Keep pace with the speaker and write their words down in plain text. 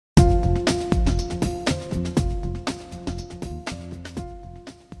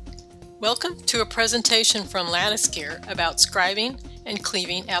Welcome to a presentation from LatticeGear about scribing and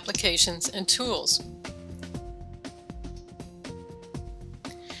cleaving applications and tools.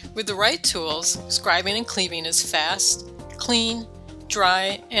 With the right tools, scribing and cleaving is fast, clean,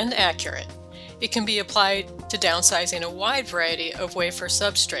 dry, and accurate. It can be applied to downsizing a wide variety of wafer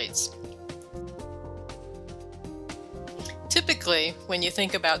substrates. Typically, when you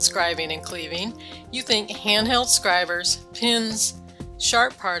think about scribing and cleaving, you think handheld scribers, pins,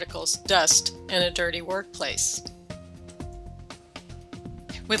 sharp particles, dust, and a dirty workplace.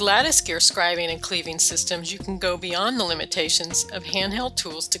 With LatticeGear scribing and cleaving systems, you can go beyond the limitations of handheld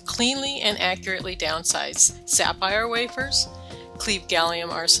tools to cleanly and accurately downsize sapphire wafers, cleave gallium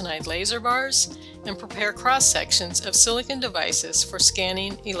arsenide laser bars, and prepare cross-sections of silicon devices for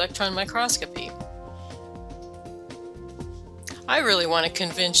scanning electron microscopy. I really want to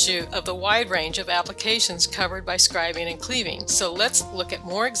convince you of the wide range of applications covered by scribing and cleaving, so let's look at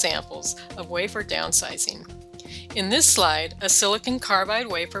more examples of wafer downsizing. In this slide, a silicon carbide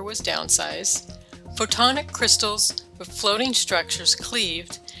wafer was downsized, photonic crystals with floating structures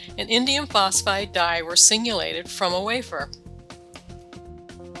cleaved, and indium phosphide die were singulated from a wafer.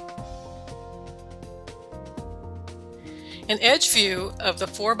 An edge view of the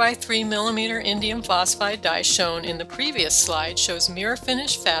 4x3mm indium phosphide die shown in the previous slide shows mirror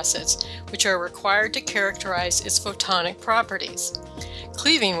finish facets which are required to characterize its photonic properties.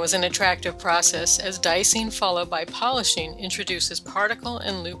 Cleaving was an attractive process as dicing followed by polishing introduces particle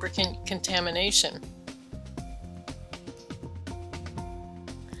and lubricant contamination.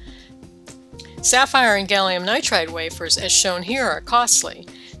 Sapphire and gallium nitride wafers as shown here are costly.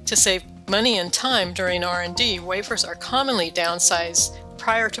 To save money and time during R&D, wafers are commonly downsized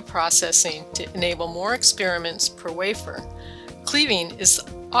prior to processing to enable more experiments per wafer. Cleaving is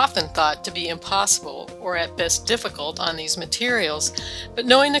often thought to be impossible or at best difficult on these materials, but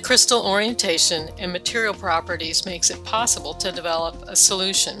knowing the crystal orientation and material properties makes it possible to develop a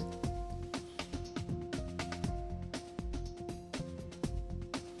solution.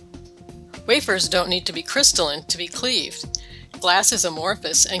 Wafers don't need to be crystalline to be cleaved. Glass is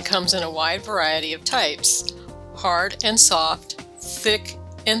amorphous and comes in a wide variety of types: hard and soft, thick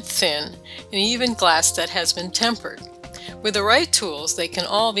and thin, and even glass that has been tempered. With the right tools, they can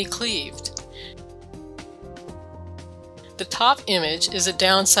all be cleaved. The top image is a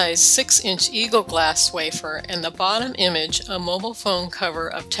downsized 6-inch Eagle glass wafer, and the bottom image a mobile phone cover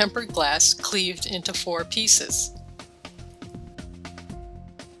of tempered glass cleaved into 4 pieces.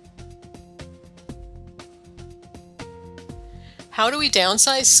 How do we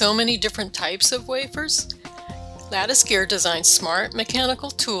downsize so many different types of wafers? LatticeGear designs smart mechanical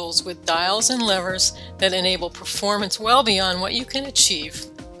tools with dials and levers that enable performance well beyond what you can achieve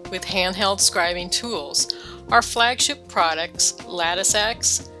with handheld scribing tools. Our flagship products,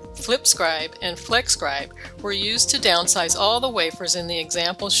 LatticeAx, FlipScribe and FlexScribe, were used to downsize all the wafers in the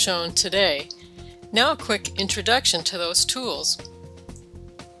examples shown today. Now a quick introduction to those tools.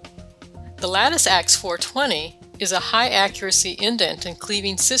 The LatticeAx 420 is a high-accuracy indent and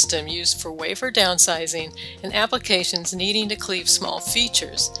cleaving system used for wafer downsizing and applications needing to cleave small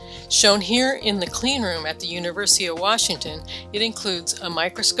features. Shown here in the clean room at the University of Washington, it includes a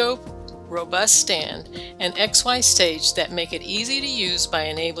microscope, robust stand, and XY stage that make it easy to use by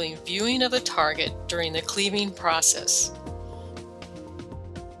enabling viewing of the target during the cleaving process.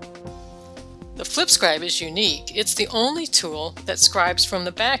 The FlipScribe is unique. It's the only tool that scribes from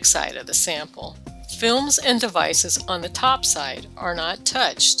the back side of the sample. Films and devices on the top side are not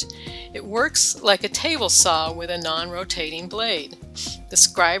touched. It works like a table saw with a non-rotating blade. The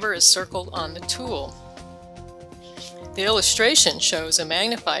scriber is circled on the tool. The illustration shows a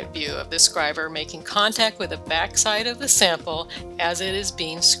magnified view of the scriber making contact with the back side of the sample as it is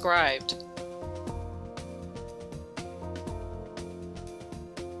being scribed.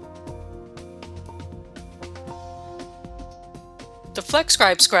 The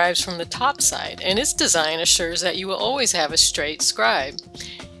FlexScribe scribes from the top side, and its design assures that you will always have a straight scribe.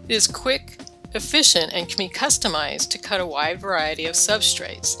 It is quick, efficient, and can be customized to cut a wide variety of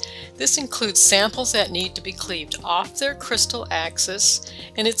substrates. This includes samples that need to be cleaved off their crystal axis,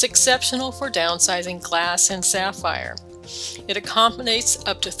 and it's exceptional for downsizing glass and sapphire. It accommodates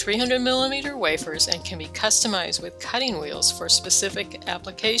up to 300mm wafers and can be customized with cutting wheels for specific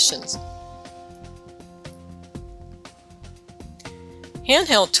applications.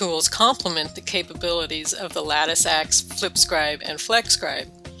 Handheld tools complement the capabilities of the LatticeAx, FlipScribe, and FlexScribe.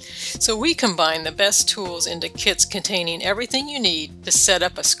 So we combine the best tools into kits containing everything you need to set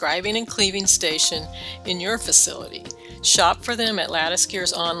up a scribing and cleaving station in your facility. Shop for them at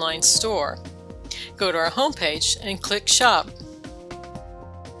LatticeGear's online store. Go to our homepage and click Shop.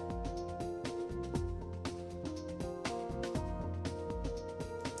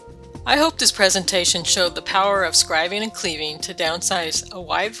 I hope this presentation showed the power of scribing and cleaving to downsize a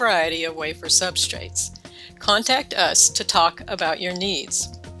wide variety of wafer substrates. Contact us to talk about your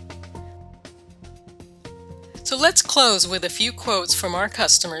needs. So let's close with a few quotes from our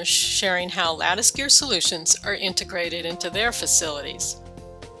customers sharing how LatticeGear solutions are integrated into their facilities.